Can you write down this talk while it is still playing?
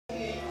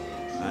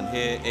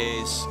Here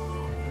is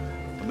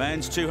the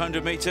men's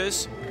 200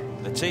 meters,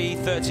 the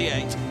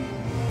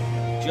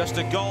T38. Just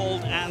a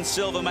gold and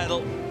silver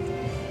medal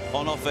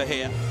on offer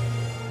here.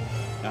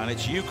 And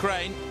it's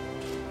Ukraine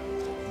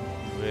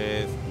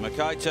with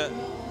Makaita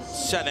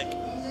Senik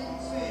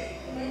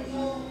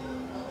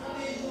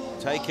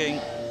taking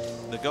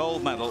the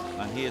gold medal,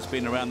 and he has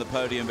been around the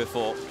podium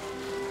before.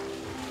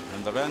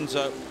 And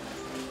Lorenzo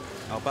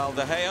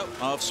Albaldejeo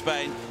of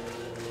Spain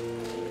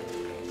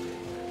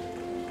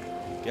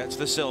gets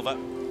the silver.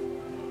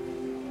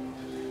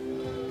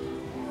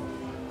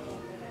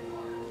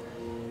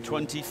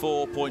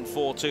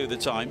 24.42 the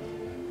time.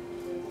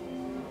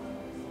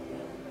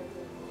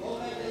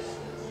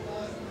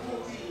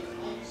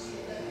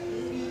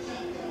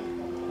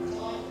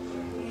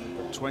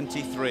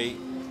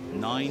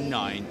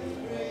 .23.99.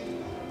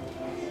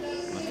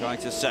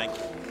 Makaita Senik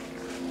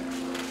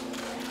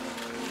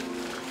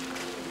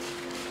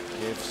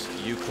gives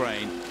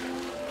Ukraine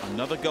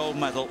another gold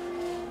medal.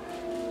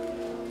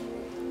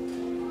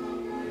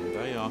 And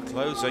they are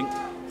closing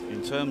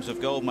in terms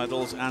of gold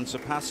medals and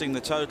surpassing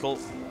the total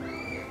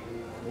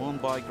won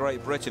by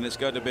Great Britain. It's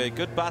going to be a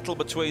good battle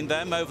between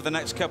them over the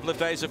next couple of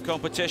days of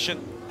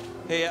competition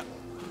here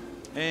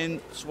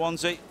in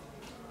Swansea.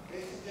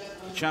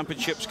 The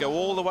championships go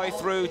all the way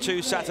through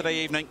to Saturday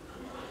evening.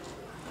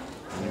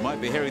 You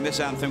might be hearing this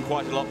anthem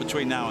quite a lot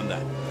between now and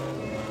then.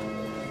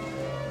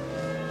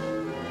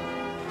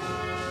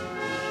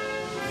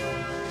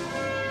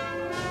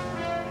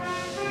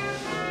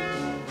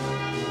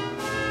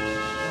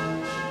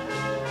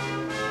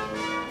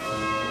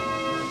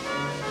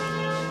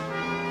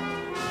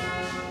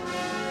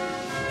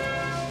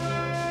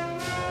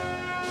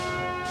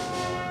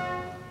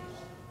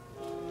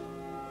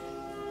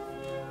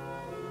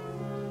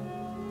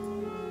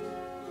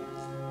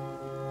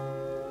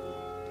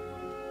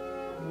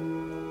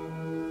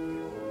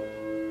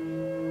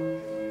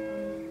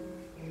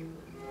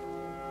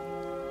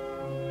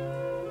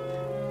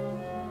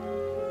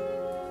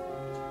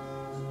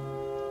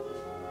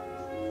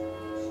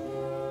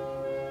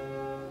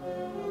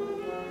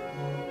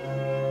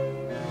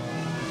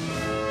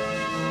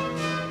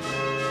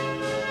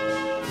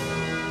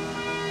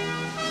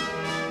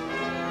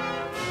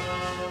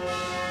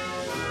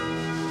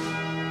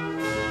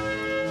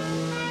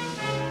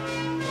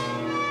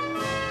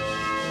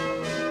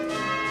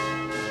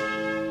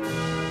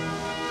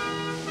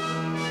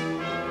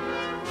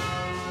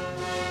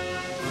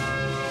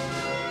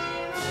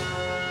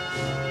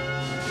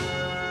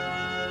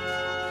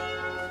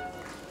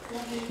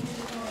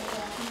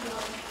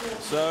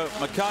 So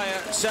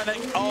Makaita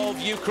Senik of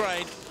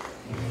Ukraine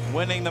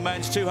winning the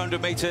men's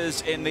 200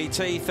 meters in the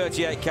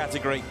T38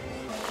 category.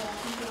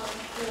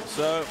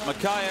 So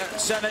Makaita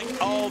Senik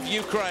of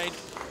Ukraine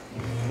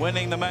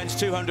winning the men's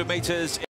 200 meters.